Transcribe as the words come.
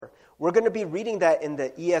We're going to be reading that in the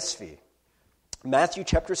ESV, Matthew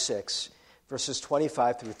chapter 6, verses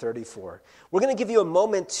 25 through 34. We're going to give you a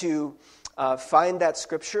moment to find that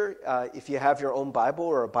scripture. If you have your own Bible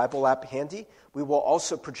or a Bible app handy, we will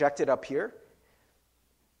also project it up here.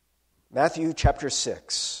 Matthew chapter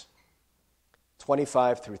 6,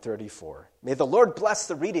 25 through 34. May the Lord bless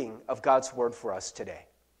the reading of God's word for us today.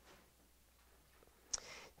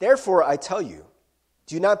 Therefore, I tell you,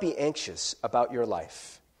 do not be anxious about your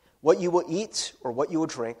life, what you will eat or what you will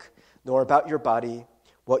drink, nor about your body,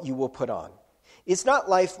 what you will put on. Is not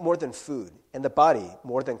life more than food, and the body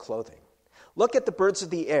more than clothing? Look at the birds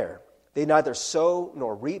of the air. They neither sow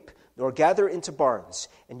nor reap nor gather into barns,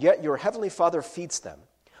 and yet your heavenly Father feeds them.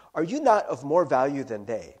 Are you not of more value than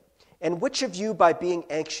they? And which of you, by being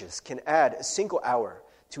anxious, can add a single hour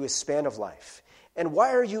to his span of life? And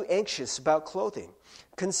why are you anxious about clothing?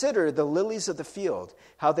 Consider the lilies of the field,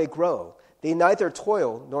 how they grow. They neither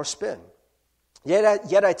toil nor spin. Yet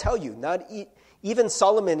I tell you, even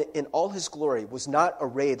Solomon in all his glory was not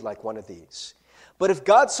arrayed like one of these. But if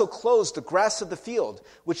God so clothes the grass of the field,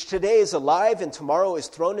 which today is alive and tomorrow is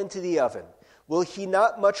thrown into the oven, will he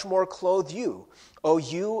not much more clothe you, O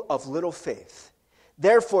you of little faith?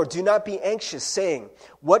 Therefore, do not be anxious, saying,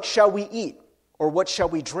 what shall we eat, or what shall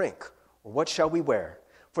we drink, or what shall we wear?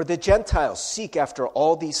 For the Gentiles seek after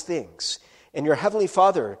all these things, and your heavenly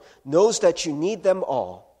Father knows that you need them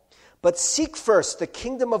all. But seek first the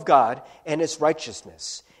kingdom of God and his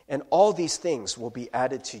righteousness, and all these things will be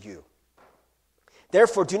added to you.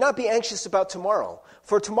 Therefore, do not be anxious about tomorrow,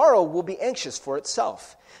 for tomorrow will be anxious for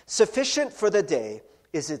itself. Sufficient for the day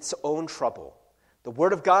is its own trouble. The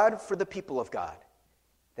word of God for the people of God.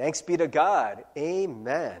 Thanks be to God.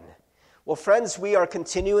 Amen. Well, friends, we are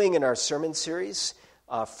continuing in our sermon series,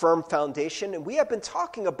 Firm Foundation, and we have been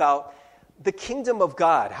talking about the kingdom of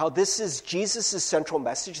God, how this is Jesus' central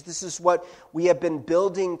message. This is what we have been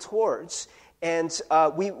building towards. And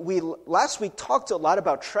we last week talked a lot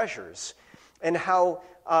about treasures and how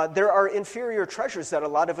there are inferior treasures that a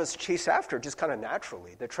lot of us chase after just kind of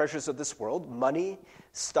naturally. The treasures of this world, money,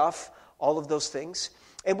 stuff, all of those things.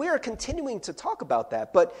 And we are continuing to talk about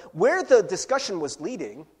that. But where the discussion was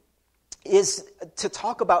leading is to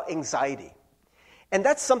talk about anxiety. And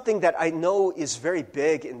that's something that I know is very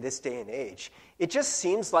big in this day and age. It just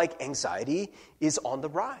seems like anxiety is on the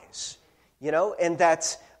rise, and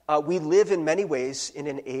that we live in many ways in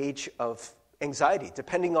an age of anxiety.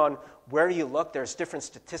 Depending on where you look, there's different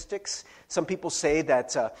statistics. Some people say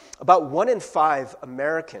that about 1 in 5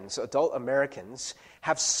 Americans, adult Americans,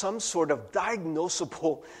 have some sort of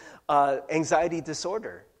diagnosable anxiety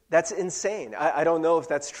disorder. That's insane. I don't know if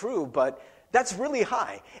that's true, but that's really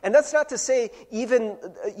high. And that's not to say even,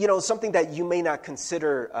 something that you may not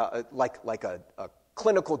consider like a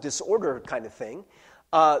clinical disorder kind of thing,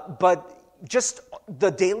 but just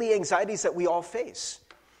the daily anxieties that we all face.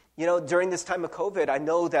 During this time of COVID, I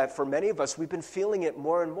know that for many of us, we've been feeling it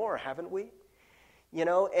more and more, haven't we?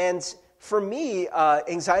 And for me,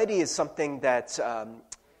 anxiety is something that,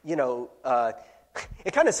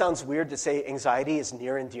 it kind of sounds weird to say anxiety is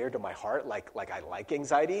near and dear to my heart, like I like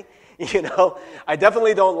anxiety. I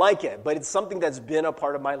definitely don't like it, but it's something that's been a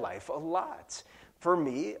part of my life a lot. For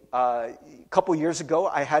me, a couple years ago,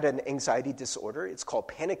 I had an anxiety disorder. It's called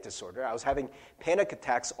panic disorder. I was having panic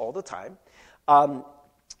attacks all the time.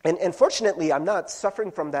 And fortunately, I'm not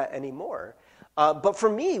suffering from that anymore. But for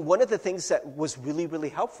me, one of the things that was really, really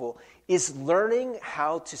helpful is learning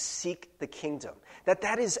how to seek the kingdom.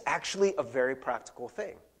 That is actually a very practical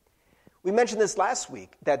thing. We mentioned this last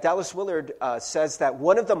week, that Dallas Willard says that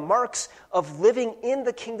one of the marks of living in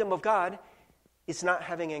the kingdom of God is not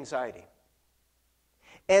having anxiety.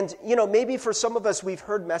 And, maybe for some of us, we've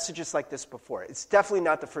heard messages like this before. It's definitely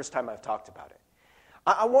not the first time I've talked about it.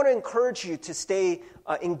 I want to encourage you to stay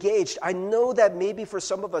engaged. I know that maybe for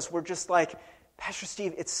some of us, we're just like, Pastor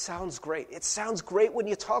Steve, it sounds great. It sounds great when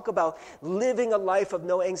you talk about living a life of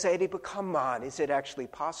no anxiety, but come on, is it actually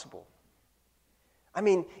possible? I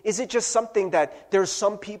mean, is it just something that there's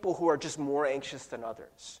some people who are just more anxious than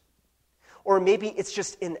others? Or maybe it's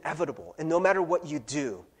just inevitable, and no matter what you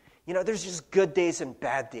do, there's just good days and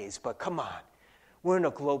bad days, but come on, we're in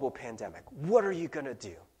a global pandemic. What are you going to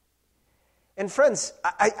do? And friends,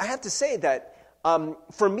 I have to say that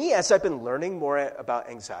for me, as I've been learning more about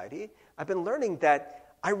anxiety, I've been learning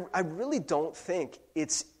that I really don't think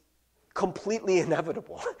it's completely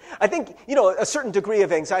inevitable. I think, a certain degree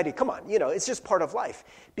of anxiety, come on, it's just part of life.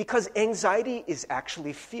 Because anxiety is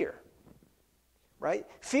actually fear, right?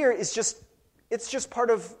 Fear is just part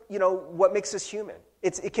of, what makes us human.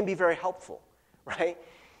 It can be very helpful, right?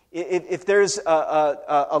 If there's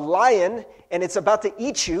a lion and it's about to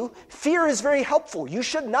eat you, fear is very helpful. You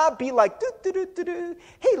should not be like,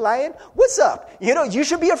 hey, lion, what's up? You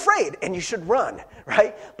should be afraid and you should run,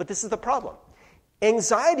 right? But this is the problem.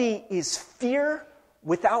 Anxiety is fear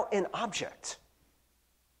without an object.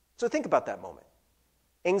 So think about that moment.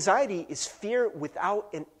 Anxiety is fear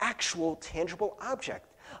without an actual tangible object,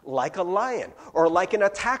 like a lion or like an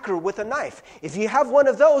attacker with a knife. If you have one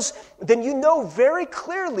of those, then you know very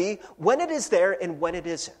clearly when it is there and when it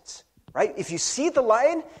isn't, right? If you see the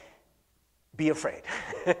lion, be afraid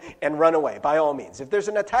and run away, by all means. If there's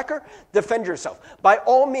an attacker, defend yourself. By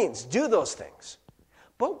all means, do those things.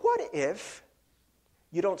 But what if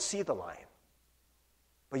you don't see the lion,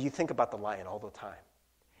 but you think about the lion all the time?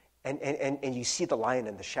 And you see the lion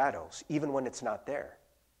in the shadows, even when it's not there.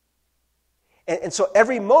 And so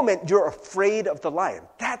every moment you're afraid of the lion.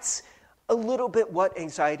 That's a little bit what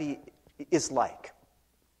anxiety is like.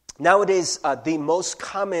 Nowadays, the most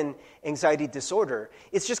common anxiety disorder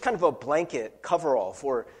is just kind of a blanket coverall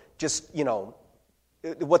for just,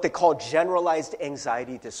 what they call generalized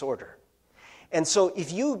anxiety disorder. And so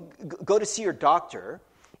if you go to see your doctor,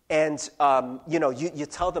 and, you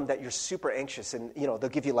tell them that you're super anxious, and, they'll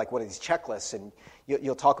give you like one of these checklists, and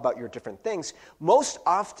you'll talk about your different things. Most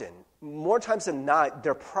often, more times than not,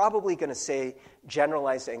 they're probably going to say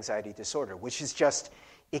generalized anxiety disorder, which is just,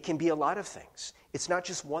 it can be a lot of things. It's not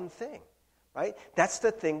just one thing, right? That's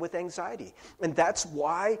the thing with anxiety. And that's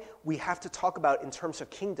why we have to talk about in terms of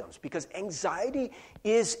kingdoms, because anxiety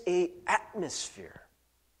is an atmosphere.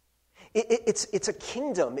 It's a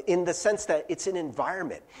kingdom in the sense that it's an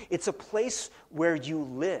environment. It's a place where you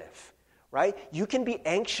live, right? You can be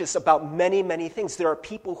anxious about many, many things. There are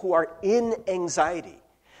people who are in anxiety.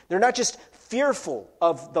 They're not just fearful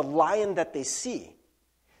of the lion that they see.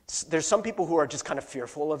 There's some people who are just kind of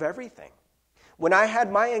fearful of everything. When I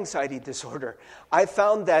had my anxiety disorder, I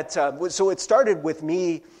found that, so it started with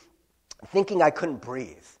me thinking I couldn't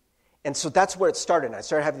breathe. And so that's where it started. And I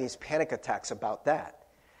started having these panic attacks about that.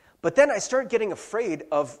 But then I started getting afraid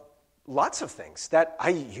of lots of things that I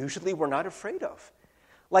usually were not afraid of.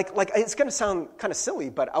 Like it's going to sound kind of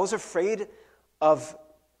silly, but I was afraid of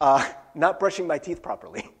not brushing my teeth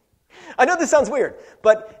properly. I know this sounds weird,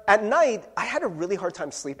 but at night, I had a really hard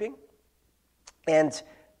time sleeping. And,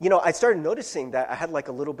 I started noticing that I had like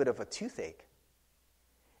a little bit of a toothache.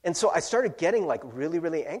 And so I started getting like really,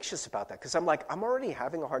 really anxious about that because I'm like, I'm already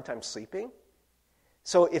having a hard time sleeping.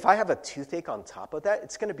 So if I have a toothache on top of that,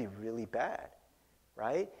 it's going to be really bad,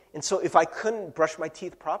 right? And so if I couldn't brush my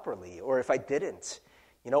teeth properly, or if I didn't,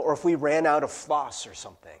 or if we ran out of floss or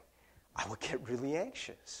something, I would get really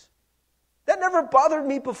anxious. That never bothered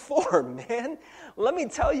me before, man. Let me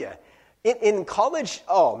tell you. In college,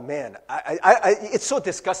 oh, man, it's so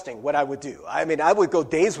disgusting what I would do. I mean, I would go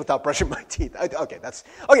days without brushing my teeth. Okay,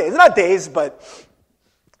 it's not days, but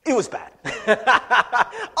it was bad.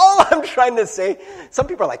 All I'm trying to say, some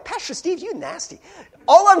people are like, Pastor Steve, you nasty.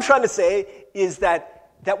 All I'm trying to say is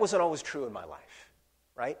that wasn't always true in my life,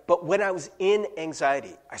 right? But when I was in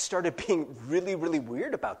anxiety, I started being really, really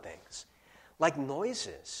weird about things, like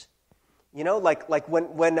noises. Like when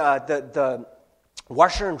the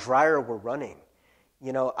washer and dryer were running,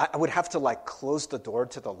 I would have to like close the door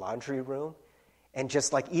to the laundry room. And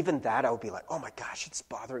just like even that, I would be like, oh my gosh, it's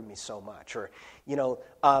bothering me so much. Or,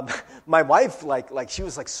 my wife, like she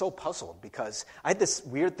was like so puzzled because I had this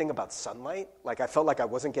weird thing about sunlight. Like I felt like I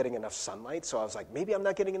wasn't getting enough sunlight. So I was like, maybe I'm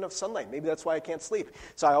not getting enough sunlight. Maybe that's why I can't sleep.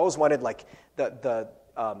 So I always wanted like the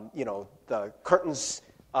curtains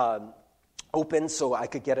open so I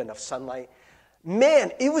could get enough sunlight.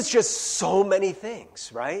 Man, it was just so many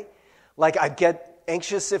things, right? Like I'd get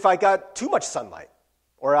anxious if I got too much sunlight.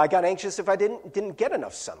 Or I got anxious if I didn't get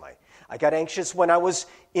enough sunlight. I got anxious when I was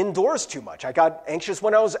indoors too much. I got anxious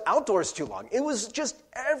when I was outdoors too long. It was just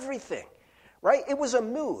everything, right? It was a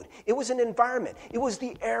mood. It was an environment. It was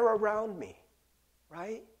the air around me,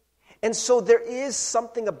 right? And so there is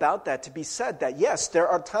something about that to be said that, yes, there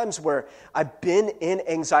are times where I've been in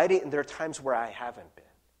anxiety and there are times where I haven't been.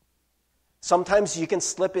 Sometimes you can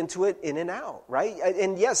slip into it in and out, right?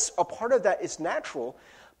 And yes, a part of that is natural,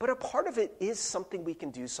 but a part of it is something we can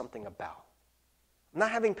do something about. I'm not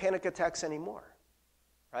having panic attacks anymore,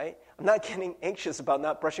 right? I'm not getting anxious about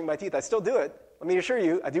not brushing my teeth. I still do it. Let me assure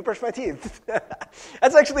you, I do brush my teeth.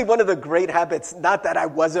 That's actually one of the great habits. Not that I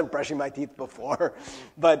wasn't brushing my teeth before,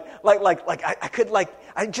 but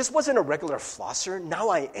I just wasn't a regular flosser. Now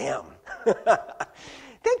I am.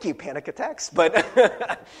 Thank you, panic attacks.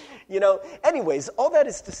 But, anyways, all that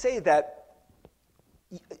is to say that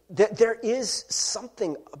there is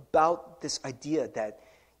something about this idea that,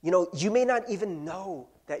 you may not even know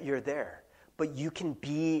that you're there, but you can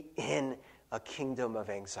be in a kingdom of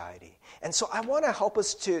anxiety. And so I want to help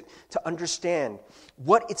us to understand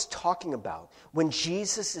what it's talking about when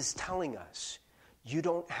Jesus is telling us, you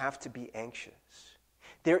don't have to be anxious.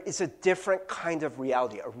 There is a different kind of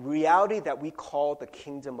reality, a reality that we call the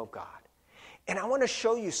kingdom of God. And I want to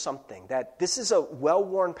show you something that this is a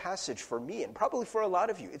well-worn passage for me and probably for a lot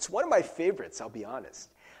of you. It's one of my favorites, I'll be honest.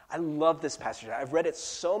 I love this passage. I've read it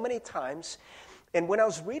so many times. And when I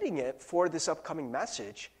was reading it for this upcoming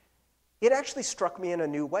message, it actually struck me in a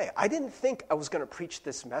new way. I didn't think I was going to preach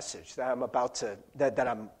this message that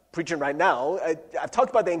I'm preaching right now. I've talked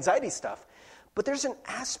about the anxiety stuff, but there's an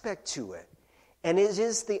aspect to it, and it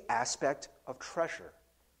is the aspect of treasure,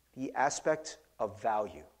 the aspect of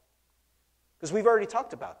value. Because we've already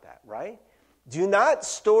talked about that, right? Do not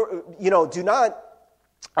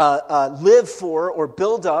live for or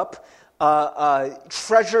build up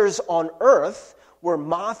treasures on earth where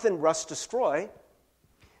moth and rust destroy,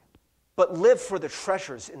 but live for the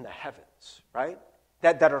treasures in the heavens, right?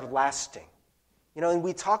 That are lasting. And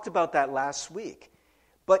we talked about that last week.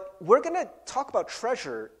 But we're going to talk about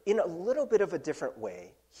treasure in a little bit of a different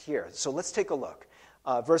way here. So let's take a look.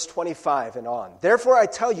 Verse 25 and on. Therefore I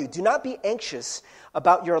tell you, do not be anxious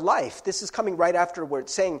about your life. This is coming right after where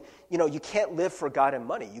it's saying, you can't live for God and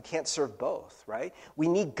money. You can't serve both, right? We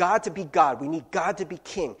need God to be God. We need God to be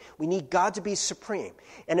king. We need God to be supreme.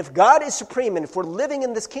 And if God is supreme and if we're living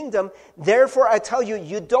in this kingdom, therefore I tell you,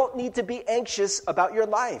 you don't need to be anxious about your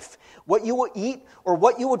life, what you will eat or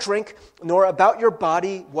what you will drink, nor about your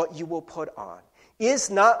body, what you will put on.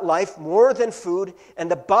 Is not life more than food, and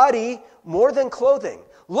the body more than clothing?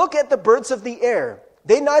 Look at the birds of the air.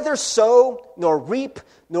 They neither sow, nor reap,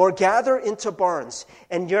 nor gather into barns,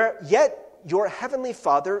 and yet your heavenly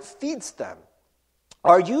Father feeds them.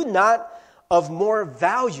 Are you not of more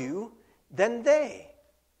value than they?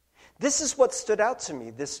 This is what stood out to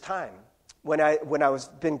me this time when I was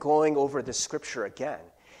been going over this scripture again.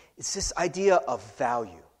 It's this idea of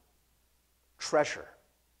value, treasure.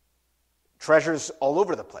 Treasures all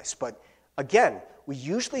over the place. But again, we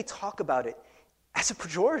usually talk about it as a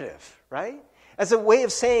pejorative, right? As a way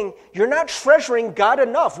of saying, you're not treasuring God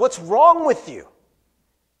enough. What's wrong with you?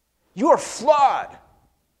 You are flawed.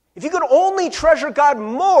 If you could only treasure God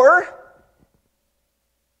more,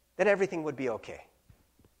 then everything would be okay.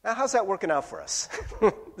 Now, how's that working out for us?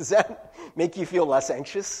 Does that make you feel less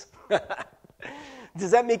anxious? Does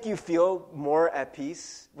that make you feel more at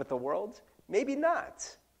peace with the world? Maybe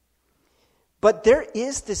not. But there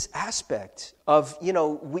is this aspect of,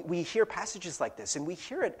 we hear passages like this, and we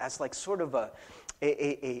hear it as like sort of a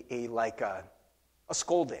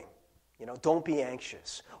scolding. Don't be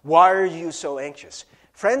anxious. Why are you so anxious?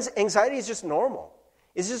 Friends, anxiety is just normal.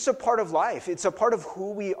 It's just a part of life. It's a part of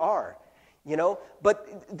who we are.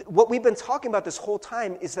 But what we've been talking about this whole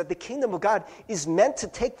time is that the kingdom of God is meant to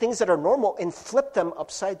take things that are normal and flip them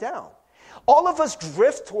upside down. All of us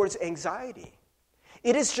drift towards anxiety.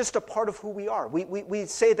 It is just a part of who we are. We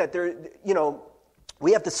say that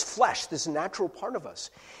we have this flesh, this natural part of us.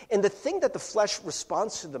 And the thing that the flesh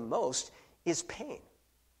responds to the most is pain.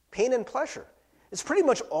 Pain and pleasure. It's pretty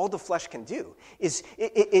much all the flesh can do. Is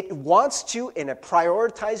it wants to, and it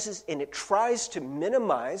prioritizes, and it tries to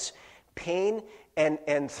minimize pain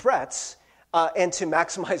and threats and to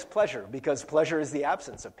maximize pleasure, because pleasure is the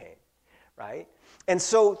absence of pain, right? And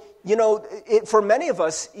so, for many of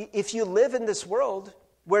us, if you live in this world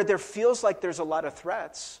where there feels like there's a lot of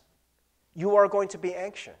threats, you are going to be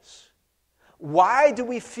anxious. Why do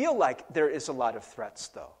we feel like there is a lot of threats,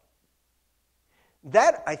 though?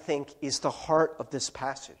 That, I think, is the heart of this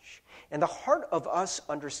passage, and the heart of us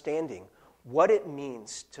understanding what it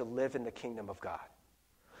means to live in the kingdom of God.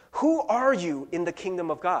 Who are you in the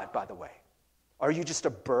kingdom of God, by the way? Are you just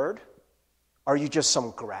a bird? Are you just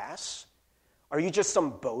some grass? Are you just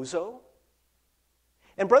some bozo?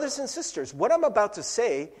 And brothers and sisters, what I'm about to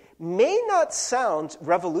say may not sound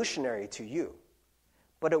revolutionary to you,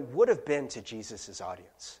 but it would have been to Jesus'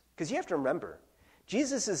 audience. Because you have to remember,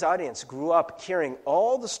 Jesus' audience grew up hearing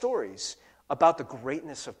all the stories about the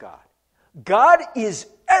greatness of God. God is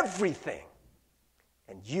everything,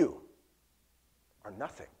 and you are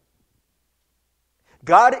nothing.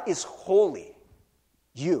 God is holy.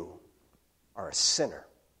 You are a sinner.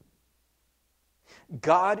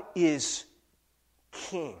 God is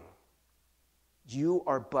king. You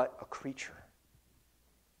are but a creature.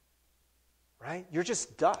 Right? You're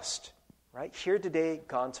just dust. Right? Here today,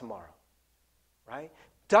 gone tomorrow. Right?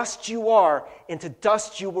 Dust you are, and to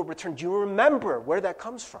dust you will return. Do you remember where that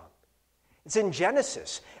comes from? It's in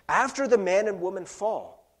Genesis. After the man and woman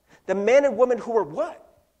fall, the man and woman who were what?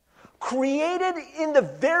 created in the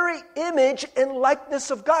very image and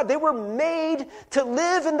likeness of God. They were made to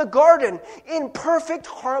live in the garden in perfect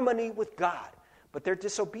harmony with God. But their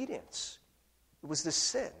disobedience, it was the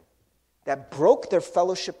sin that broke their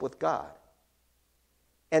fellowship with God.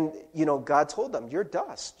 And, God told them, you're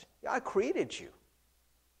dust. I created you.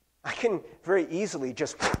 I can very easily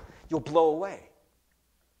you'll blow away.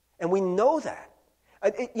 And we know that.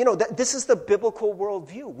 This is the biblical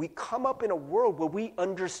worldview. We come up in a world where we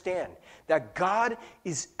understand that God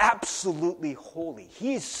is absolutely holy.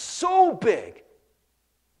 He is so big.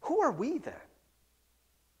 Who are we then?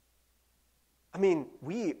 I mean,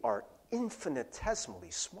 we are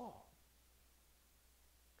infinitesimally small.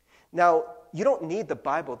 Now, you don't need the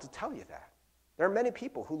Bible to tell you that. There are many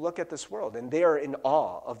people who look at this world and they are in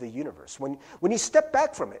awe of the universe. When you step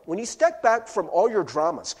back from it, when you step back from all your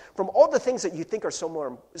dramas, from all the things that you think are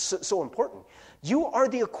so important, you are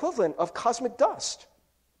the equivalent of cosmic dust.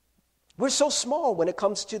 We're so small when it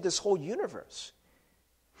comes to this whole universe.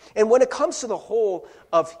 And when it comes to the whole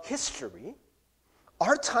of history,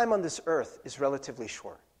 our time on this earth is relatively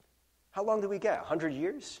short. How long do we get? 100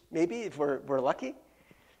 years, maybe, if we're lucky?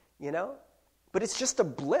 But it's just a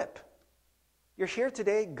blip. You're here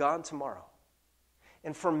today, gone tomorrow.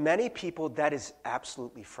 And for many people, that is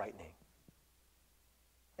absolutely frightening.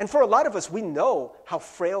 And for a lot of us, we know how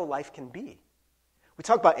frail life can be. We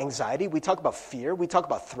talk about anxiety, we talk about fear, we talk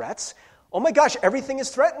about threats. Oh my gosh, everything is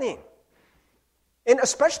threatening. And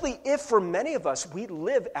especially if for many of us, we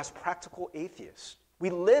live as practical atheists. We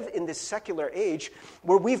live in this secular age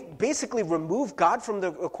where we've basically removed God from the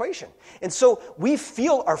equation. And so we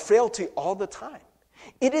feel our frailty all the time.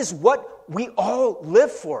 It is what we all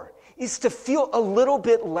live for, is to feel a little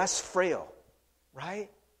bit less frail, right?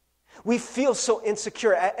 We feel so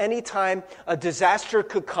insecure. At any time, a disaster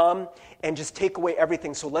could come and just take away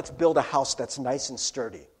everything. So let's build a house that's nice and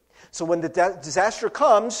sturdy. So when the disaster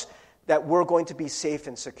comes, that we're going to be safe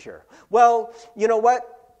and secure. Well, you know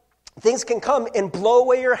what? Things can come and blow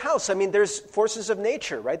away your house. I mean, there's forces of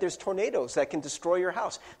nature, right? There's tornadoes that can destroy your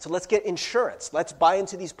house. So let's get insurance. Let's buy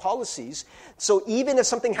into these policies. So even if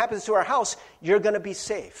something happens to our house, you're going to be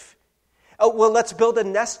safe. Oh, well, let's build a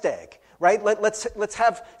nest egg, right? Let's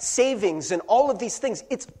have savings and all of these things.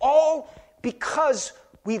 It's all because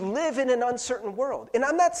we live in an uncertain world. And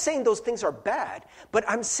I'm not saying those things are bad, but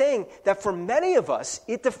I'm saying that for many of us,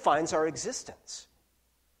 it defines our existence.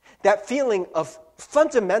 That feeling of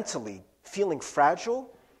fundamentally feeling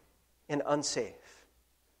fragile and unsafe.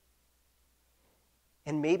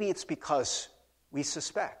 And maybe it's because we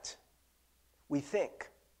suspect, we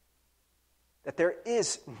think, that there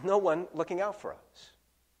is no one looking out for us.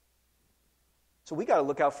 So we got to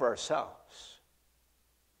look out for ourselves.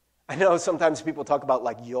 I know sometimes people talk about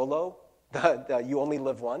like YOLO, the you only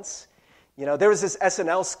live once. There was this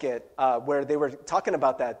SNL skit where they were talking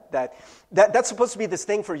about that's supposed to be this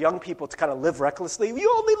thing for young people to kind of live recklessly.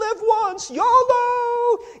 You only live once,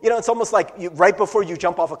 YOLO! It's almost like right before you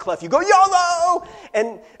jump off a cliff, you go, YOLO!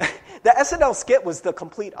 And the SNL skit was the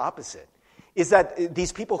complete opposite. Is that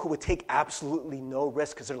these people who would take absolutely no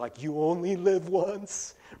risk because they're like, you only live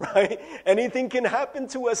once, right? Anything can happen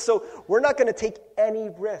to us, so we're not going to take any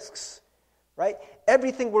risks, right?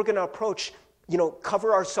 Everything we're going to approach,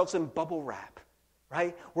 cover ourselves in bubble wrap,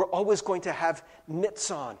 right? We're always going to have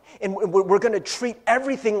mitts on. And we're going to treat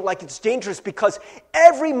everything like it's dangerous because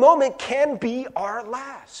every moment can be our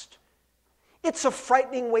last. It's a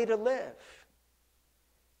frightening way to live.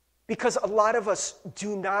 Because a lot of us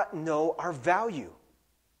do not know our value.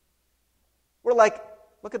 We're like,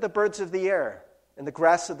 look at the birds of the air and the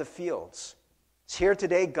grass of the fields. It's here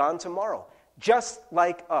today, gone tomorrow. Just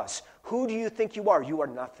like us. Who do you think you are? You are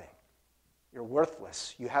nothing. You're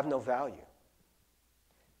worthless. You have no value.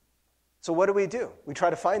 So what do? We try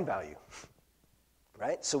to find value,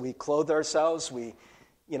 right? So we clothe ourselves. We,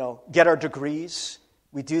 get our degrees.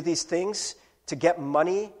 We do these things to get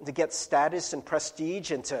money, to get status and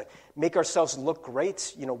prestige, and to make ourselves look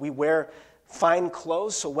great. We wear fine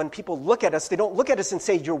clothes. So when people look at us, they don't look at us and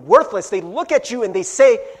say, you're worthless. They look at you and they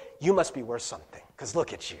say, you must be worth something because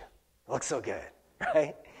look at you. You look so good,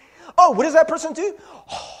 right? Oh, what does that person do?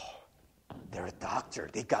 Oh, they're a doctor.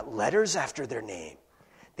 They've got letters after their name.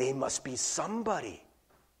 They must be somebody.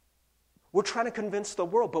 We're trying to convince the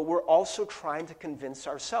world, but we're also trying to convince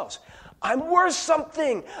ourselves. I'm worth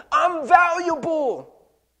something. I'm valuable.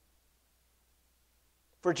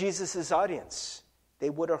 For Jesus' audience, they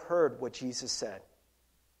would have heard what Jesus said.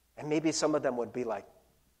 And maybe some of them would be like,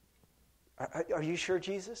 are you sure,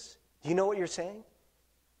 Jesus? Do you know what you're saying?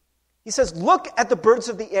 He says, look at the birds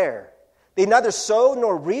of the air. They neither sow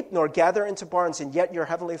nor reap nor gather into barns, and yet your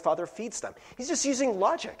heavenly Father feeds them. He's just using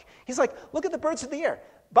logic. He's like, look at the birds of the air.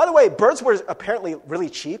 By the way, birds were apparently really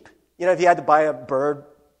cheap. You know, if you had to buy a bird,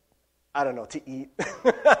 I don't know, to eat.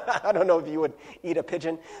 I don't know if you would eat a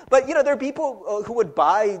pigeon. But, you know, there are people who would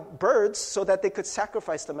buy birds so that they could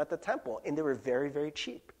sacrifice them at the temple, and they were very, very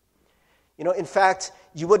cheap. You know, in fact,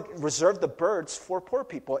 you would reserve the birds for poor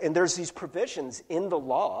people, and there's these provisions in the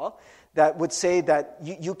law that would say that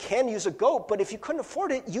you can use a goat, but if you couldn't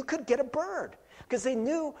afford it, you could get a bird, because they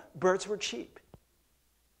knew birds were cheap,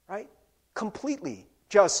 right? Completely,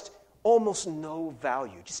 just almost no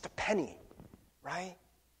value, just a penny, right?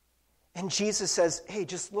 And Jesus says, hey,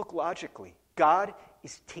 just look logically. God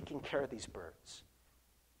is taking care of these birds.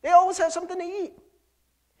 They always have something to eat.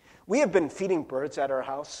 We have been feeding birds at our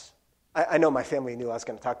house. I know my family knew I was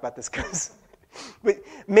going to talk about this, because, but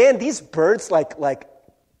man, these birds, like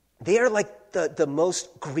they are like the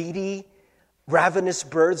most greedy, ravenous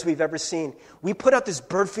birds we've ever seen. We put out this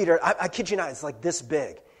bird feeder, I kid you not, it's like this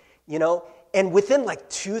big, you know, and within like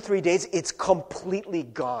 2-3 days, it's completely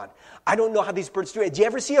gone. I don't know how these birds do it. Do you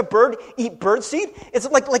ever see a bird eat bird seed? It's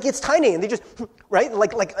like it's tiny, and they just, right?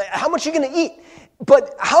 Like how much are you going to eat?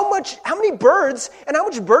 But how many birds, and how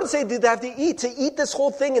much bird seed do they have to eat this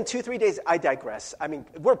whole thing in 2-3 days? I digress. I mean,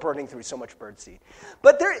 we're burning through so much bird seed.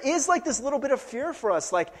 But there is like this little bit of fear for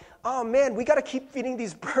us, like, oh man, we got to keep feeding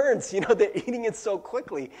these birds. You know, they're eating it so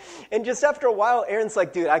quickly. And just after a while, Aaron's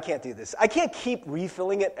like, dude, I can't do this. I can't keep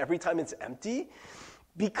refilling it every time it's empty,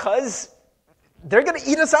 because they're going to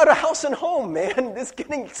eat us out of house and home, man. This is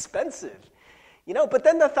getting expensive. You know, but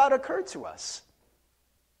then the thought occurred to us.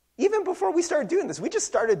 Even before we started doing this, we just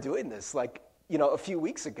started doing this like, you know, a few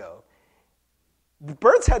weeks ago. The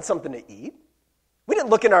birds had something to eat. We didn't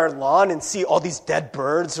look in our lawn and see all these dead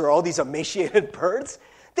birds or all these emaciated birds.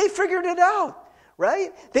 They figured it out,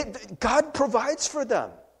 right? God provides for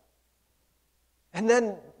them. And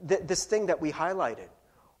then this thing that we highlighted.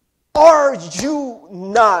 Are you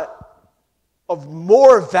not of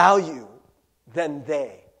more value than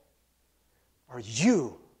they? Are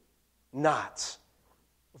you not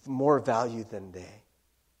of more value than they?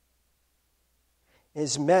 It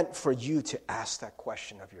is meant for you to ask that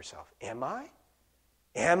question of yourself. Am I?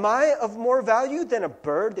 Am I of more value than a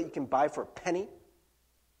bird that you can buy for a penny?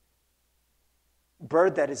 A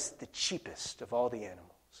bird that is the cheapest of all the animals.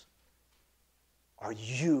 Are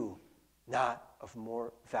you not of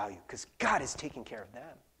more value? Because God is taking care of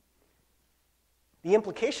them. The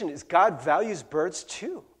implication is God values birds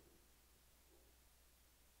too.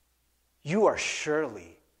 You are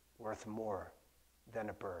surely worth more than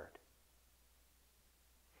a bird.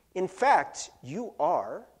 In fact, you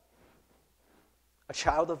are a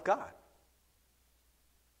child of God.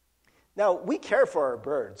 Now, we care for our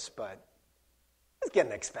birds, but it's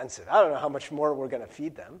getting expensive. I don't know how much more we're going to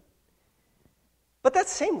feed them. But that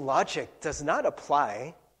same logic does not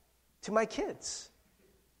apply to my kids.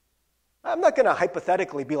 I'm not going to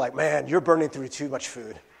hypothetically be like, man, you're burning through too much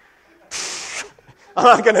food. I'm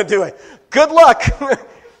not going to do it. Good luck.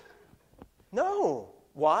 No.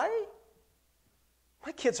 Why?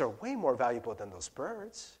 My kids are way more valuable than those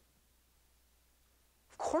birds.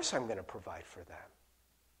 Of course I'm going to provide for them.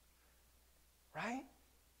 Right?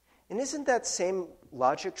 And isn't that same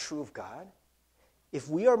logic true of God? If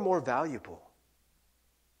we are more valuable,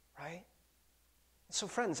 right? So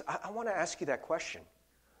friends, I want to ask you that question.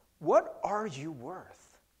 What are you worth?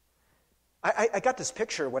 I got this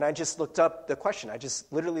picture when I just looked up the question. I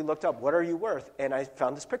just literally looked up, what are you worth? And I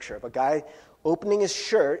found this picture of a guy opening his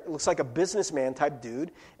shirt. It looks like a businessman type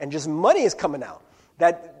dude, and just money is coming out.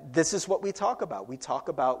 That this is what we talk about. We talk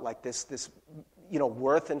about like this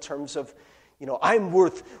worth in terms of, I'm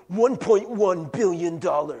worth $1.1 billion,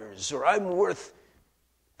 or I'm worth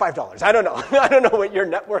 $5. I don't know. I don't know what your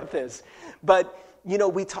net worth is. But,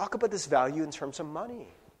 we talk about this value in terms of money,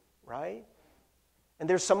 right? And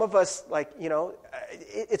there's some of us,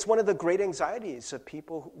 it's one of the great anxieties of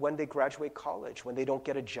people when they graduate college, when they don't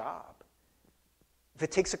get a job. If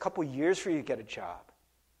it takes a couple years for you to get a job,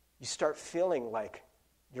 you start feeling like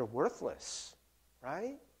you're worthless,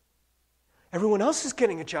 right? Everyone else is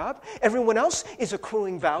getting a job. Everyone else is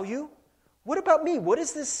accruing value. What about me? What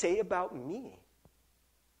does this say about me?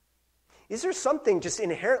 Is there something just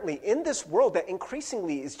inherently in this world that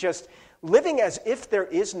increasingly is just living as if there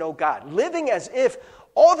is no God, living as if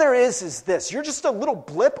all there is this? You're just a little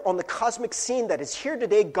blip on the cosmic scene that is here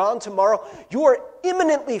today, gone tomorrow. You are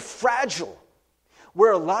imminently fragile.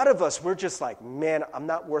 Where a lot of us, we're just like, man, I'm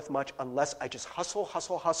not worth much unless I just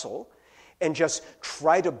hustle, and just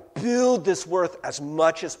try to build this worth as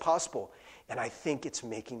much as possible. And I think it's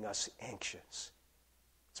making us anxious.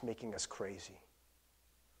 It's making us crazy.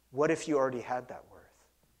 What if you already had that worth?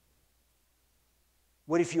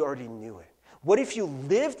 What if you already knew it? What if you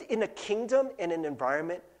lived in a kingdom and an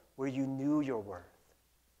environment where you knew your worth?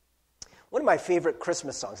 One of my favorite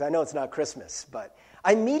Christmas songs, I know it's not Christmas, but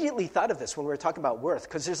I immediately thought of this when we were talking about worth,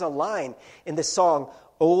 because there's a line in this song,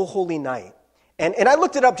 "O Holy Night." And I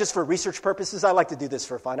looked it up just for research purposes. I like to do this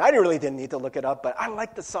for fun. I really didn't need to look it up, but I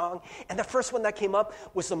liked the song. And the first one that came up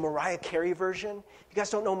was the Mariah Carey version. You guys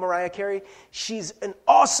don't know Mariah Carey? She's an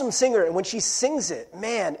awesome singer, and when she sings it,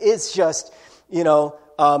 man, it's just,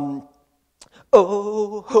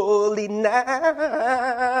 oh, holy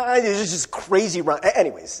night. It's just crazy run.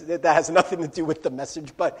 Anyways, that has nothing to do with the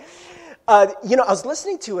message. But, I was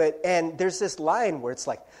listening to it, and there's this line where it's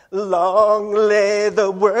like, long lay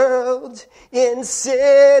the world in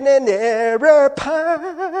sin and error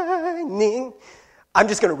pining. I'm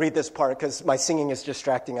just going to read this part because my singing is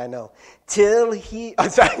distracting, I know. I'm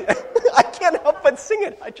sorry, I can't help but sing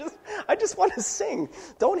it. I just want to sing.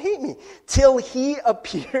 Don't hate me. Till he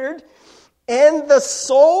appeared, and the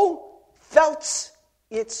soul felt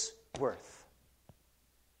its worth.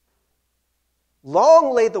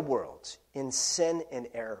 Long lay the world in sin and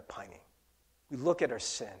error pining. We look at our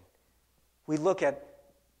sin. We look at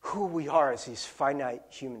who we are as these finite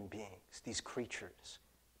human beings, these creatures.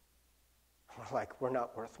 We're like, we're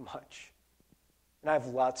not worth much. And I have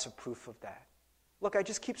lots of proof of that. Look, I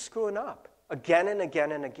just keep screwing up again and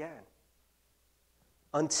again and again.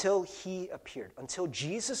 Until he appeared, until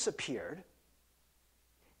Jesus appeared,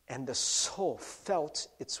 and the soul felt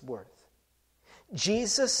its worth.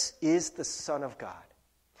 Jesus is the Son of God.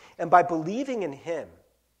 And by believing in him,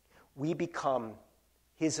 we become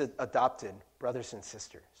his adopted brothers and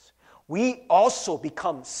sisters. We also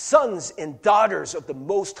become sons and daughters of the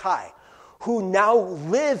Most High, who now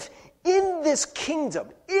live in this kingdom,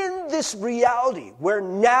 in this reality, where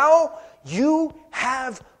now you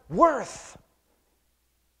have worth.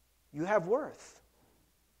 You have worth.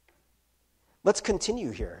 Let's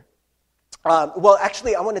continue here.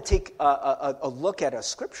 Actually, I want to take a look at a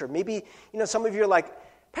scripture. Maybe, some of you are like,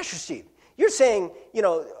 Pastor Steve, you're saying,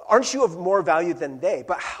 aren't you of more value than they?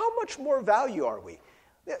 But how much more value are we?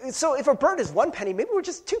 So if a bird is 1 penny, maybe we're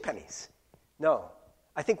just 2 pennies. No,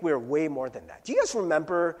 I think we're way more than that. Do you guys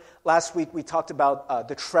remember last week we talked about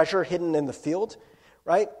the treasure hidden in the field,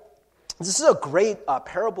 right? This is a great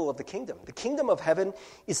parable of the kingdom. The kingdom of heaven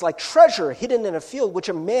is like treasure hidden in a field, which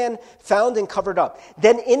a man found and covered up.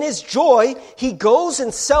 Then in his joy, he goes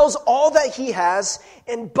and sells all that he has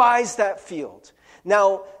and buys that field.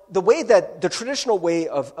 Now, the traditional way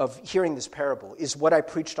of hearing this parable is what I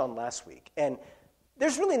preached on last week. And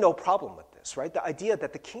there's really no problem with this, right? The idea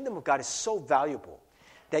that the kingdom of God is so valuable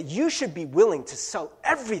that you should be willing to sell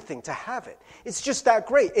everything to have it. It's just that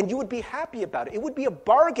great, and you would be happy about it. It would be a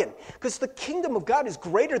bargain, because the kingdom of God is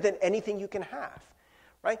greater than anything you can have,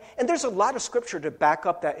 right? And there's a lot of scripture to back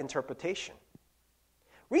up that interpretation.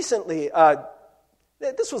 Recently,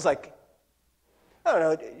 this was like, I don't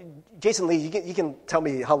know, Jason Lee, you can tell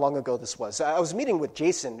me how long ago this was. I was meeting with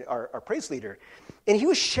Jason, our praise leader, and he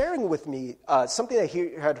was sharing with me something that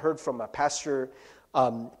he had heard from a pastor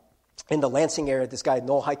in the Lansing area, this guy,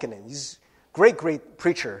 Noel Heikkinen. He's a great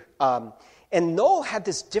preacher. And Noel had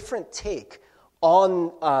this different take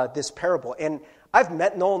on this parable. And I've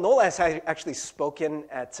met Noel. Noel has actually spoken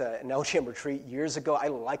at an LGM retreat years ago. I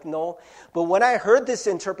like Noel. But when I heard this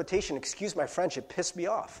interpretation, excuse my French, it pissed me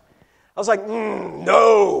off. I was like,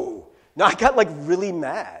 no. No, I got really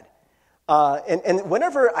mad. And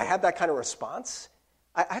whenever I had that kind of response,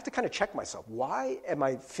 I have to kind of check myself. Why am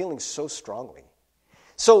I feeling so strongly?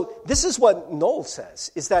 So this is what Noel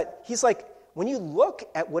says, is that he's like, when you look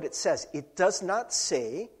at what it says, it does not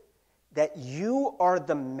say that you are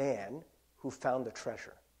the man who found the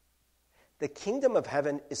treasure. The kingdom of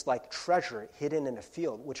heaven is like treasure hidden in a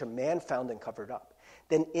field, which a man found and covered up.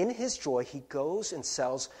 Then in his joy, he goes and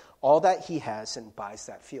sells all that he has and buys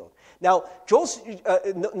that field. Now,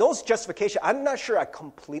 Noel's justification, I'm not sure I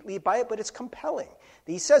completely buy it, but it's compelling.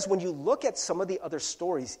 He says when you look at some of the other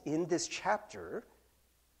stories in this chapter,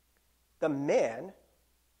 the man,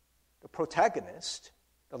 the protagonist,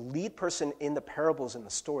 the lead person in the parables and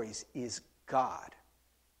the stories is God.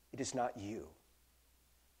 It is not you.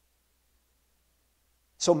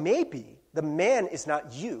 So maybe the man is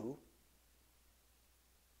not you.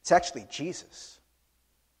 It's actually Jesus.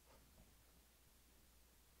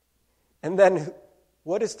 And then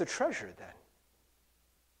what is the treasure then?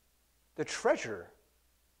 The treasure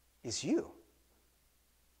is you.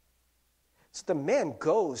 So the man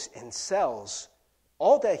goes and sells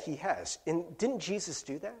all that he has. And didn't Jesus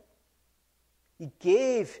do that? He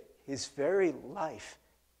gave his very life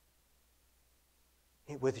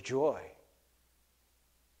with joy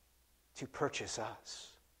to purchase us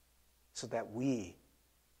so that we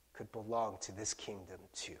could belong to this kingdom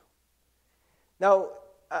too. Now,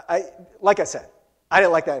 like I said, I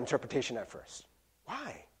didn't like that interpretation at first.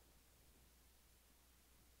 Why?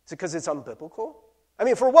 Is it because it's unbiblical? I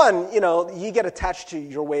mean, for one, you get attached to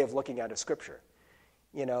your way of looking at a scripture,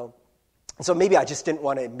 So maybe I just didn't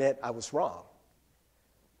want to admit I was wrong.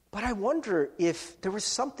 But I wonder if there was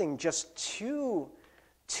something just too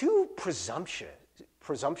presumptuous,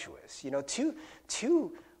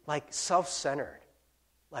 too like self-centered.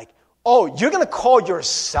 Like, oh, you're going to call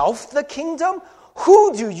yourself the kingdom?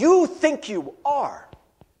 Who do you think you are?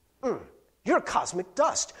 You're cosmic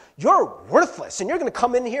dust. You're worthless. And you're going to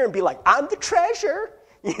come in here and be like, I'm the treasure,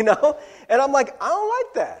 And I'm like, I don't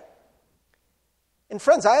like that. And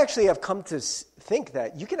friends, I actually have come to think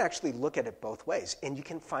that you can actually look at it both ways, and you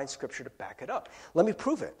can find scripture to back it up. Let me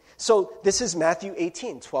prove it. So this is Matthew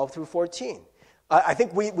 18, 12 through 14. I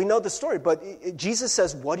think we know the story, but Jesus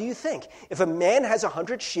says, what do you think? If a man has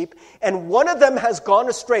 100 sheep and one of them has gone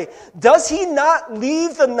astray, does he not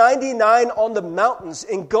leave the 99 on the mountains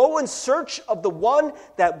and go in search of the one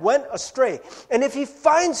that went astray? And if he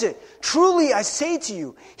finds it, truly I say to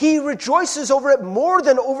you, he rejoices over it more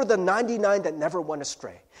than over the 99 that never went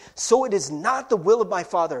astray. So it is not the will of my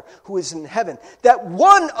Father who is in heaven that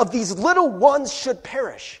one of these little ones should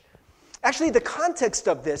perish. Actually, the context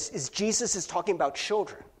of this is Jesus is talking about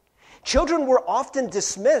children. Children were often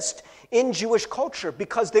dismissed in Jewish culture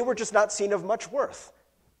because they were just not seen of much worth,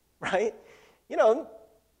 right?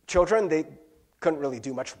 Children, they couldn't really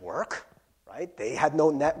do much work, right? They had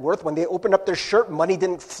no net worth. When they opened up their shirt, money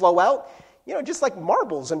didn't flow out. Just like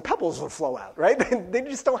marbles and pebbles would flow out, right? They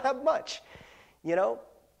just don't have much,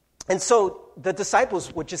 And so the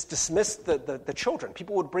disciples would just dismiss the children.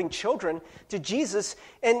 People would bring children to Jesus,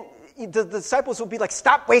 and the disciples would be like,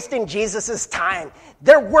 stop wasting Jesus' time.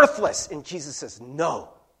 They're worthless. And Jesus says,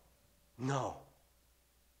 no.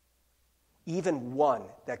 Even one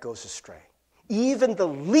that goes astray, even the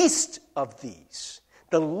least of these,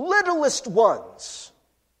 the littlest ones,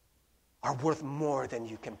 are worth more than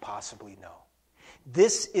you can possibly know.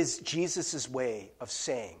 This is Jesus' way of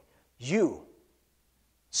saying, you,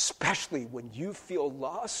 especially when you feel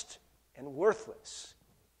lost and worthless,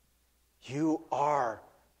 you are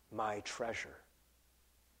my treasure.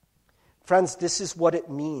 Friends, this is what it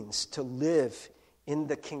means to live in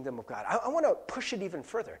the kingdom of God. I want to push it even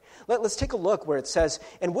further. Let's take a look where it says,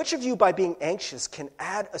 and which of you by being anxious can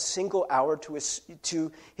add a single hour to his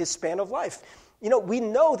span of life? We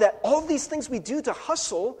know that all these things we do to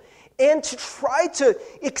hustle and to try to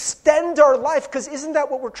extend our life, because isn't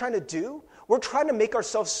that what we're trying to do? We're trying to make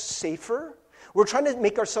ourselves safer. We're trying to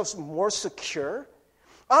make ourselves more secure.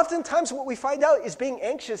 Oftentimes what we find out is being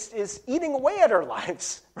anxious is eating away at our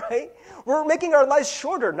lives, right? We're making our lives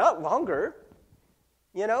shorter, not longer,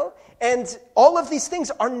 And all of these things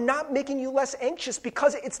are not making you less anxious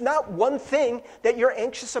because it's not one thing that you're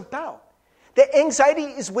anxious about. The anxiety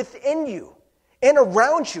is within you and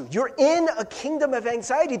around you. You're in a kingdom of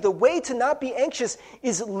anxiety. The way to not be anxious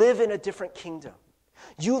is live in a different kingdom.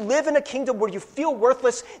 You live in a kingdom where you feel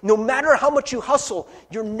worthless. No matter how much you hustle,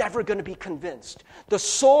 you're never going to be convinced. The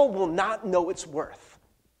soul will not know its worth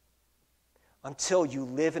until you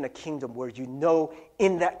live in a kingdom where you know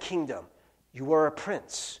in that kingdom you are a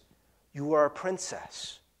prince, you are a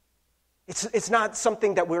princess. It's not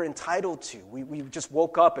something that we're entitled to. We just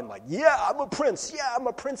woke up and like, yeah, I'm a prince, yeah, I'm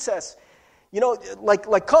a princess.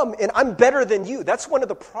 Like come, and I'm better than you. That's one of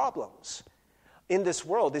the problems in this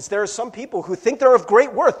world, is there are some people who think they're of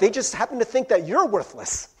great worth. They just happen to think that you're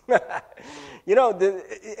worthless.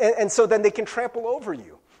 And so then they can trample over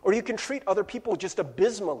you. Or you can treat other people just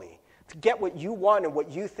abysmally to get what you want and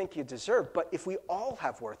what you think you deserve. But if we all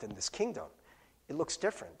have worth in this kingdom, it looks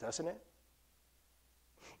different, doesn't it?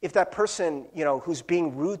 If that person, who's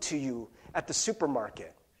being rude to you at the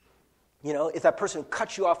supermarket, if that person who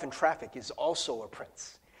cuts you off in traffic is also a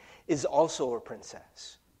prince, is also a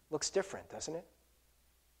princess, looks different, doesn't it?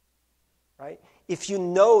 Right? If you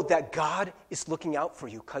know that God is looking out for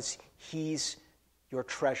you because he's your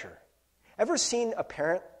treasure. Ever seen a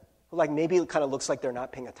parent who maybe kind of looks like they're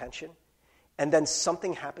not paying attention, and then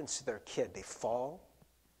something happens to their kid? They fall,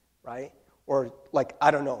 right? Or I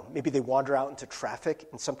don't know, maybe they wander out into traffic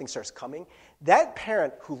and something starts coming. That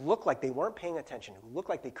parent who looked like they weren't paying attention, who looked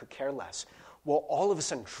like they could care less, will all of a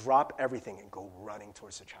sudden drop everything and go running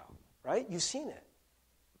towards the child, right? You've seen it.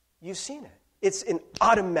 You've seen it. It's an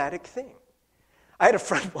automatic thing. I had a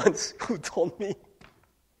friend once who told me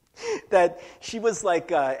that she was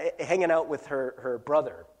hanging out with her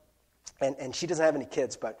brother, and she doesn't have any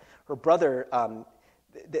kids, but her brother,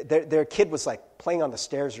 their kid was like playing on the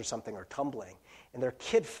stairs or something or tumbling, and their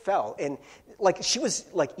kid fell, and like she was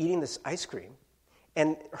like eating this ice cream,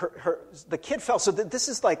 and the kid fell. So this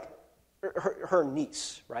is like her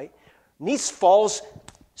niece, right? Niece falls,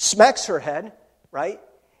 smacks her head, right?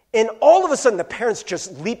 And all of a sudden the parents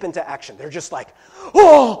just leap into action. They're just like,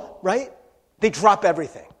 oh, right? They drop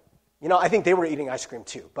everything. You know, I think they were eating ice cream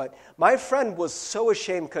too. But my friend was so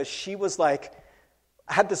ashamed because she was like,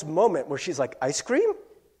 had this moment where she's like, ice cream?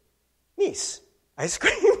 Niece. Ice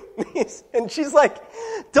cream? Niece. And she's like,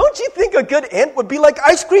 don't you think a good aunt would be like,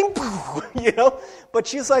 ice cream? You know? But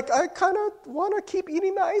she's like, I kind of want to keep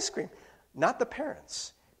eating the ice cream. Not the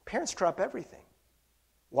parents. Parents drop everything.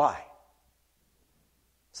 Why?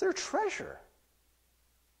 It's their treasure.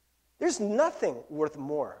 There's nothing worth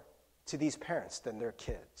more to these parents than their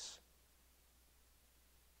kids.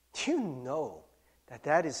 Do you know that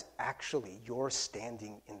that is actually your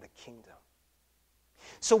standing in the kingdom?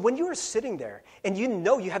 So when you are sitting there and you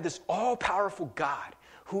know you have this all-powerful God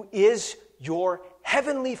who is your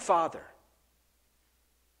heavenly Father,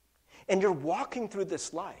 and you're walking through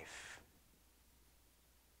this life,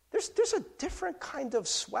 there's a different kind of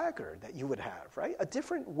swagger that you would have, right? A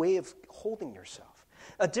different way of holding yourself,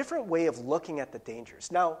 a different way of looking at the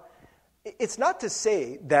dangers. Now, it's not to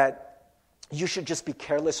say that you should just be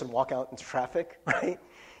careless and walk out into traffic, right?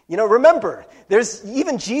 You know, remember, there's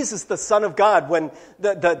even Jesus, the Son of God, when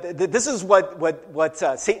this is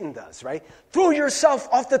what Satan does, right? Throw yourself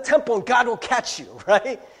off the temple and God will catch you,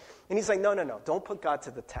 right? And he's like, no, don't put God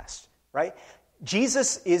to the test, right?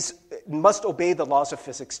 Jesus must obey the laws of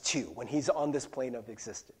physics too when he's on this plane of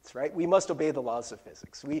existence, right? We must obey the laws of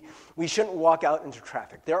physics. We shouldn't walk out into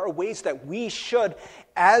traffic. There are ways that we should,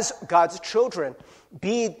 as God's children,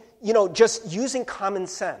 be, you know, just using common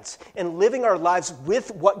sense and living our lives with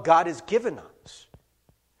what God has given us.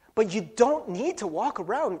 But you don't need to walk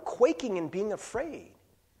around quaking and being afraid,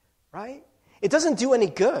 right? It doesn't do any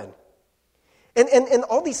good. And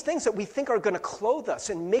all these things that we think are going to clothe us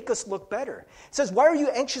and make us look better. It says, why are you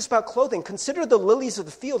anxious about clothing? Consider the lilies of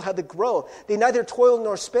the field, how they grow. They neither toil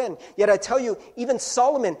nor spin. Yet I tell you, even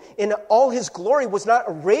Solomon in all his glory was not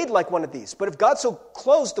arrayed like one of these. But if God so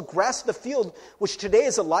clothes the grass of the field, which today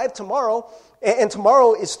is alive tomorrow, and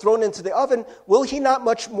tomorrow is thrown into the oven, will he not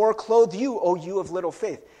much more clothe you, O you of little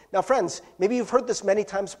faith? Now, friends, maybe you've heard this many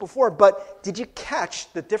times before, but did you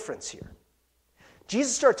catch the difference here?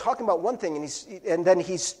 Jesus started talking about one thing, and then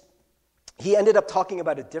he ended up talking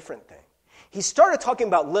about a different thing. He started talking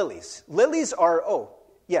about lilies. Lilies are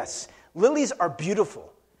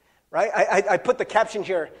beautiful, right? I put the caption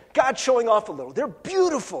here, God showing off a little. They're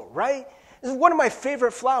beautiful, right? This is one of my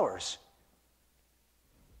favorite flowers.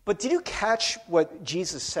 But did you catch what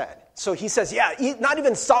Jesus said? So he says, not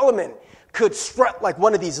even Solomon could strut like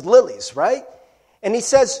one of these lilies, right? And he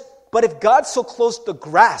says, but if God so clothes the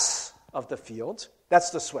grass of the field,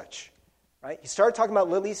 that's the switch, right? He started talking about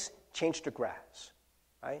lilies, changed to grass,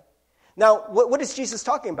 right? Now, what is Jesus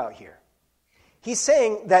talking about here? He's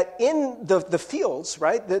saying that in the fields,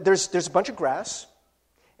 right, there's a bunch of grass,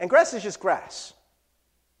 and grass is just grass.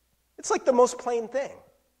 It's like the most plain thing.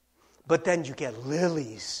 But then you get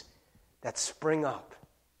lilies that spring up,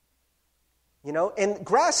 you know? And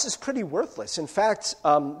grass is pretty worthless. In fact,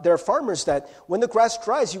 there are farmers that when the grass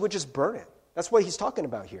dries, you would just burn it. That's what he's talking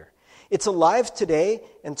about here. It's alive today,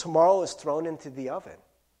 and tomorrow is thrown into the oven.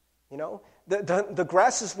 You know, the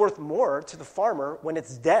grass is worth more to the farmer when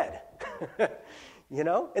it's dead. You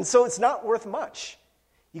know, and so it's not worth much.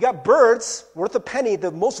 You got birds worth a penny,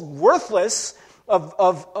 the most worthless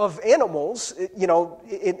of animals. You know,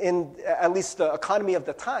 in at least the economy of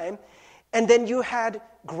the time, and then you had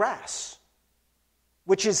grass,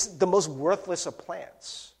 which is the most worthless of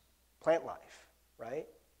plants, plant life, right?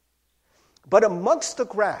 But amongst the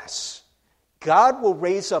grass, God will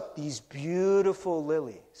raise up these beautiful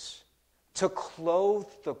lilies to clothe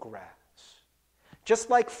the grass. Just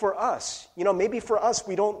like for us, you know, maybe for us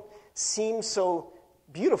we don't seem so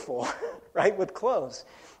beautiful, right, with clothes.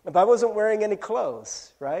 If I wasn't wearing any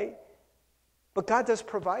clothes, right? But God does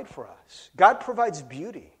provide for us. God provides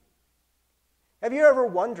beauty. Have you ever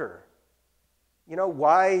wondered, you know,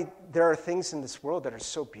 why there are things in this world that are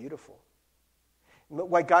so beautiful?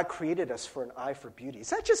 Why God created us for an eye for beauty.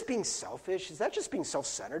 Is that just being selfish? Is that just being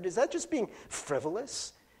self-centered? Is that just being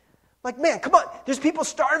frivolous? Like, man, come on. There's people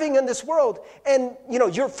starving in this world, and, you know,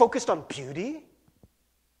 you're focused on beauty?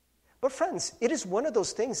 But friends, it is one of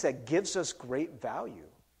those things that gives us great value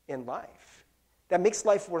in life, that makes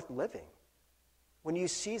life worth living. When you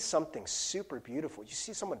see something super beautiful, you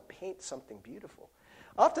see someone paint something beautiful.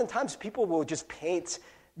 Oftentimes, people will just paint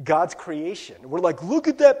God's creation. We're like, look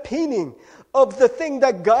at that painting of the thing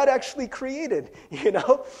that God actually created,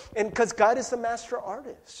 And because God is the master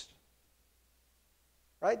artist,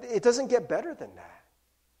 right? It doesn't get better than that.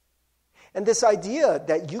 And this idea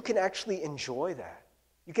that you can actually enjoy that,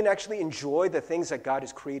 you can actually enjoy the things that God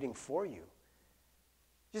is creating for you,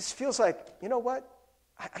 just feels like, you know what?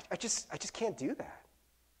 I just can't do that.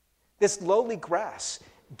 This lowly grass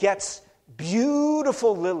gets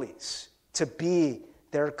beautiful lilies to be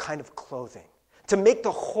their kind of clothing, to make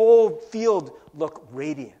the whole field look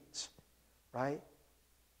radiant, right?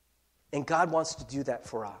 And God wants to do that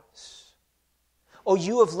for us. Oh,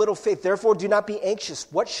 you of little faith, therefore do not be anxious.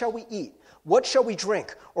 What shall we eat? What shall we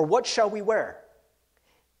drink? Or what shall we wear?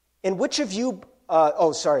 And which of you,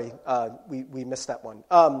 we missed that one.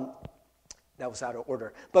 That was out of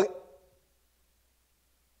order. But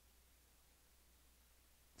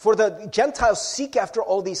for the Gentiles seek after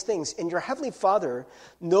all these things, and your heavenly Father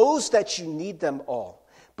knows that you need them all.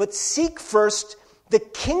 But seek first the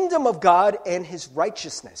kingdom of God and his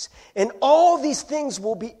righteousness, and all these things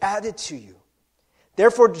will be added to you.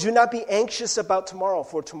 Therefore, do not be anxious about tomorrow,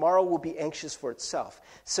 for tomorrow will be anxious for itself.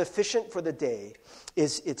 Sufficient for the day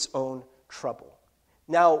is its own trouble.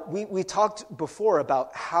 Now, we talked before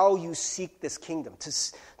about how you seek this kingdom,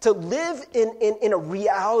 to live in a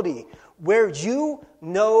reality where you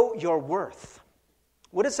know your worth.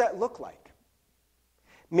 What does that look like?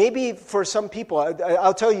 Maybe for some people,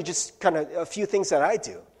 I'll tell you just kind of a few things that I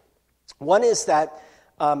do. One is that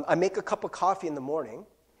I make a cup of coffee in the morning,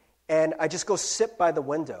 and I just go sit by the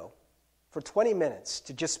window for 20 minutes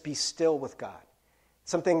to just be still with God.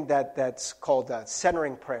 Something that's called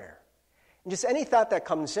centering prayer. And just any thought that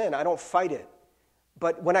comes in, I don't fight it.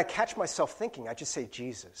 But when I catch myself thinking, I just say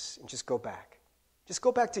Jesus and just go back. Just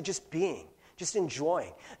go back to just being, just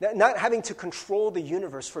enjoying, not having to control the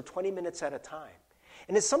universe for 20 minutes at a time.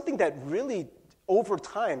 And it's something that really, over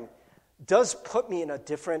time, does put me in a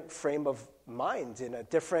different frame of mind, in a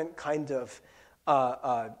different kind of,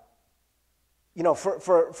 for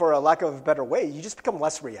a lack of a better way, you just become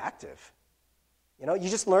less reactive. You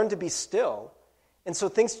just learn to be still. And so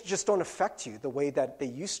things just don't affect you the way that they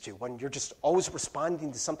used to when you're just always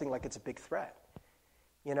responding to something like it's a big threat.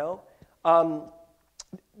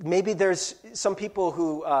 Maybe there's some people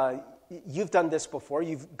who, you've done this before.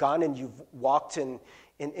 You've gone and you've walked in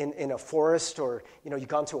a forest, or, you've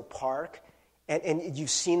gone to a park, and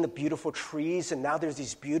you've seen the beautiful trees, and now there's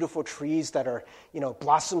these beautiful trees that are,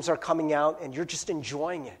 blossoms are coming out, and you're just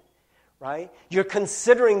enjoying it. Right? You're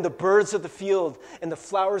considering the birds of the field and the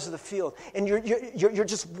flowers of the field, and you're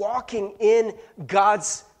just walking in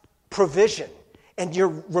God's provision, and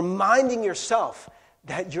you're reminding yourself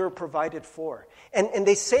that you're provided for. And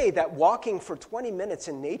they say that walking for 20 minutes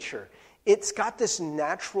in nature, it's got this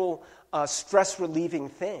natural stress-relieving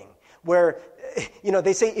thing where,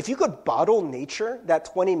 they say if you could bottle nature, that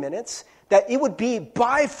 20 minutes, that it would be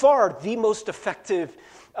by far the most effective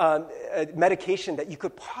medication that you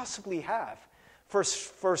could possibly have for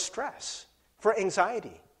stress, for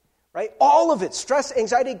anxiety, right? All of it, stress,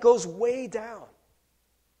 anxiety goes way down,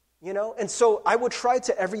 And so I would try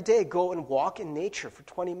to every day go and walk in nature for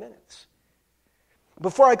 20 minutes.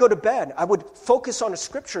 Before I go to bed, I would focus on a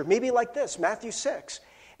scripture, maybe like this, Matthew 6,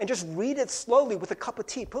 and just read it slowly with a cup of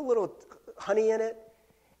tea, put a little honey in it,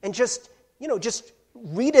 and just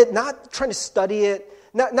read it, not trying to study it,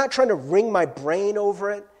 not trying to wring my brain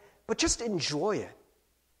over it, but just enjoy it.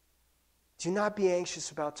 Do not be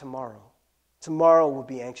anxious about tomorrow. Tomorrow will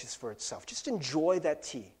be anxious for itself. Just enjoy that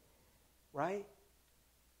tea, right?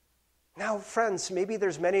 Now, friends, maybe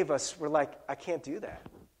there's many of us, we're like, I can't do that.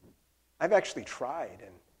 I've actually tried,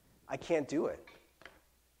 and I can't do it.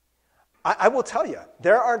 I will tell you,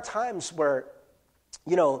 there are times where,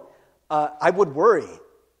 I would worry.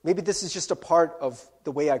 Maybe this is just a part of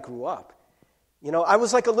the way I grew up. I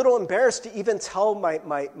was like a little embarrassed to even tell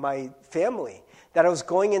my family that I was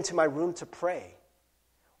going into my room to pray.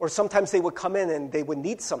 Or sometimes they would come in and they would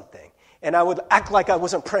need something, and I would act like I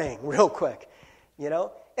wasn't praying real quick,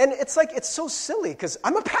 And it's like, it's so silly because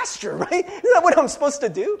I'm a pastor, right? Isn't that what I'm supposed to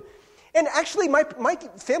do? And actually, my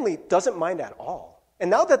family doesn't mind at all. And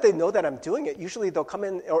now that they know that I'm doing it, usually they'll come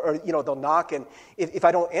in or they'll knock, and if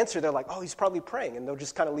I don't answer, they're like, oh, he's probably praying, and they'll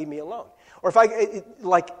just kind of leave me alone. Or if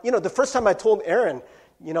the first time I told Aaron,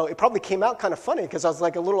 it probably came out kind of funny because I was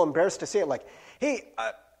like a little embarrassed to say it, like, hey,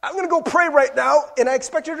 I'm going to go pray right now, and I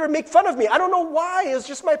expect her to make fun of me. I don't know why. It was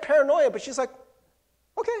just my paranoia, but she's like,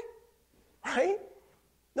 okay, right?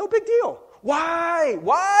 No big deal. Why?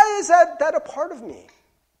 Why is that a part of me?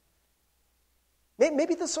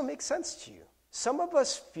 Maybe this will make sense to you. Some of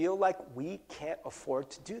us feel like we can't afford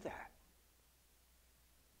to do that.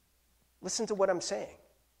 Listen to what I'm saying.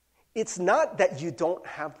 It's not that you don't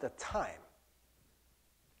have the time.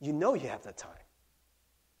 You know you have the time.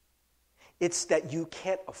 It's that you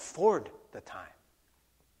can't afford the time.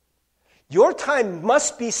 Your time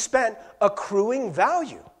must be spent accruing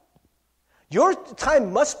value. Your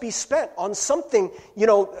time must be spent on something,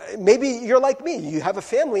 maybe you're like me. You have a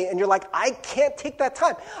family and you're like, I can't take that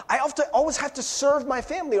time. I always have to serve my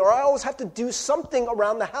family, or I always have to do something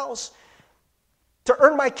around the house to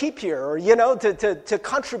earn my keep here, or, to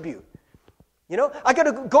contribute. I got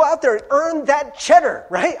to go out there and earn that cheddar,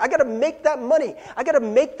 right? I got to make that money. I got to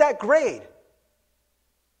make that grade.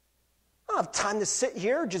 I don't have time to sit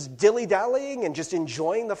here just dilly-dallying and just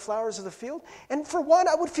enjoying the flowers of the field. And for one,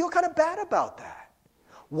 I would feel kind of bad about that.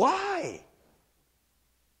 Why?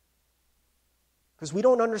 Because we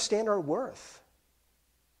don't understand our worth.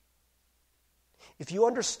 If you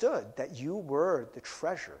understood that you were the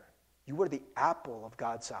treasure, you were the apple of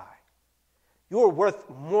God's eye, you were worth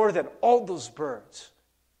more than all those birds.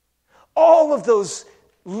 All of those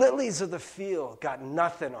lilies of the field got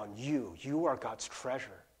nothing on you. You are God's treasure.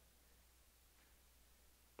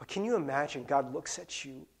 But can you imagine God looks at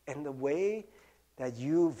you and the way that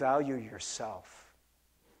you value yourself?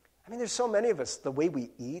 I mean, there's so many of us, the way we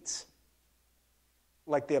eat,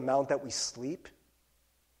 like the amount that we sleep.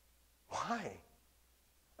 Why?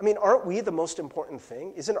 I mean, aren't we the most important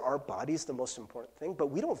thing? Isn't our bodies the most important thing? But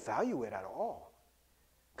we don't value it at all.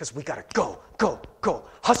 Because we got to go,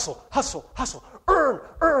 hustle,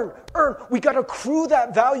 earn. We got to accrue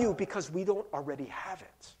that value because we don't already have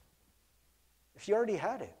it. If you already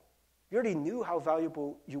had it, you already knew how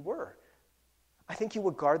valuable you were, I think you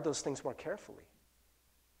would guard those things more carefully.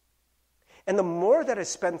 And the more that I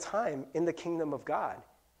spend time in the kingdom of God,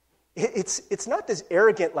 it's not this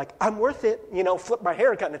arrogant, like, I'm worth it, flip my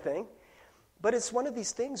hair kind of thing. But it's one of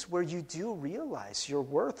these things where you do realize your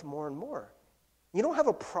worth more and more. You don't have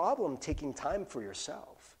a problem taking time for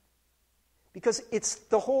yourself. Because it's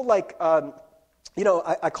the whole,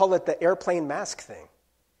 I call it the airplane mask thing.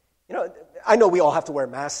 I know we all have to wear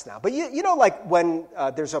masks now, but like when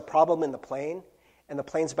there's a problem in the plane and the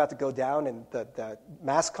plane's about to go down and the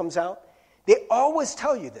mask comes out, they always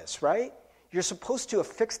tell you this, right? You're supposed to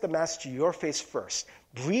affix the mask to your face first.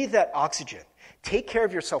 Breathe that oxygen. Take care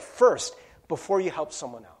of yourself first before you help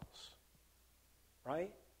someone else,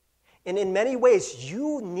 right? And in many ways,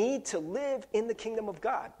 you need to live in the kingdom of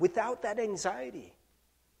God without that anxiety.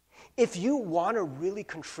 If you want to really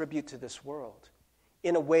contribute to this world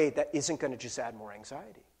in a way that isn't going to just add more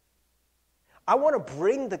anxiety. I want to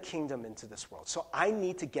bring the kingdom into this world, so I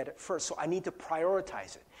need to get it first. So I need to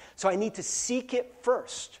prioritize it. So I need to seek it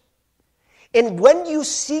first. And when you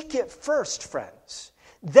seek it first, friends,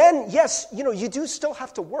 then yes, you do still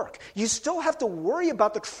have to work. You still have to worry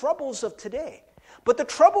about the troubles of today. But the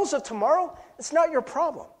troubles of tomorrow, it's not your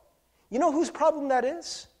problem. You know whose problem that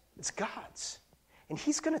is? It's God's. And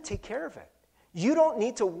He's going to take care of it. You don't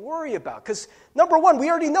need to worry about, because number one, we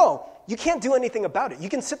already know you can't do anything about it. You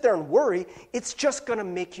can sit there and worry. It's just going to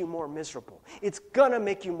make you more miserable. It's going to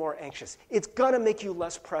make you more anxious. It's going to make you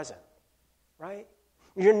less present, right?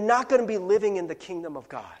 You're not going to be living in the kingdom of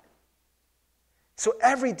God. So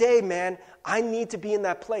every day, man, I need to be in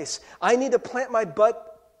that place. I need to plant my butt,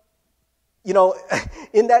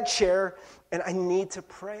 in that chair, and I need to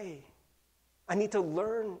pray. I need to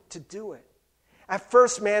learn to do it. At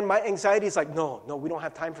first, man, my anxiety is like, no, we don't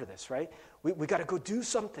have time for this, right? We got to go do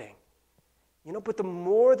something. But the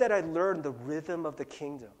more that I learn the rhythm of the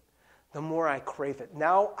kingdom, the more I crave it.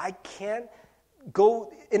 Now I can't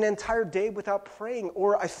go an entire day without praying,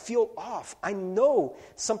 or I feel off. I know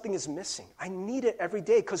something is missing. I need it every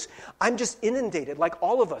day because I'm just inundated, like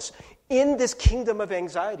all of us, in this kingdom of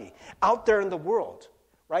anxiety out there in the world.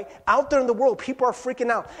 Right? Out there in the world, people are freaking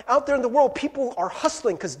out. Out there in the world, people are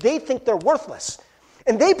hustling because they think they're worthless.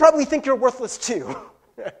 And they probably think you're worthless too.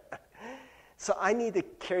 So I need to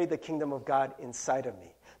carry the kingdom of God inside of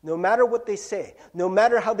me. No matter what they say, no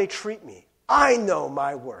matter how they treat me, I know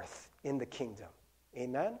my worth in the kingdom.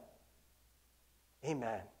 Amen?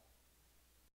 Amen.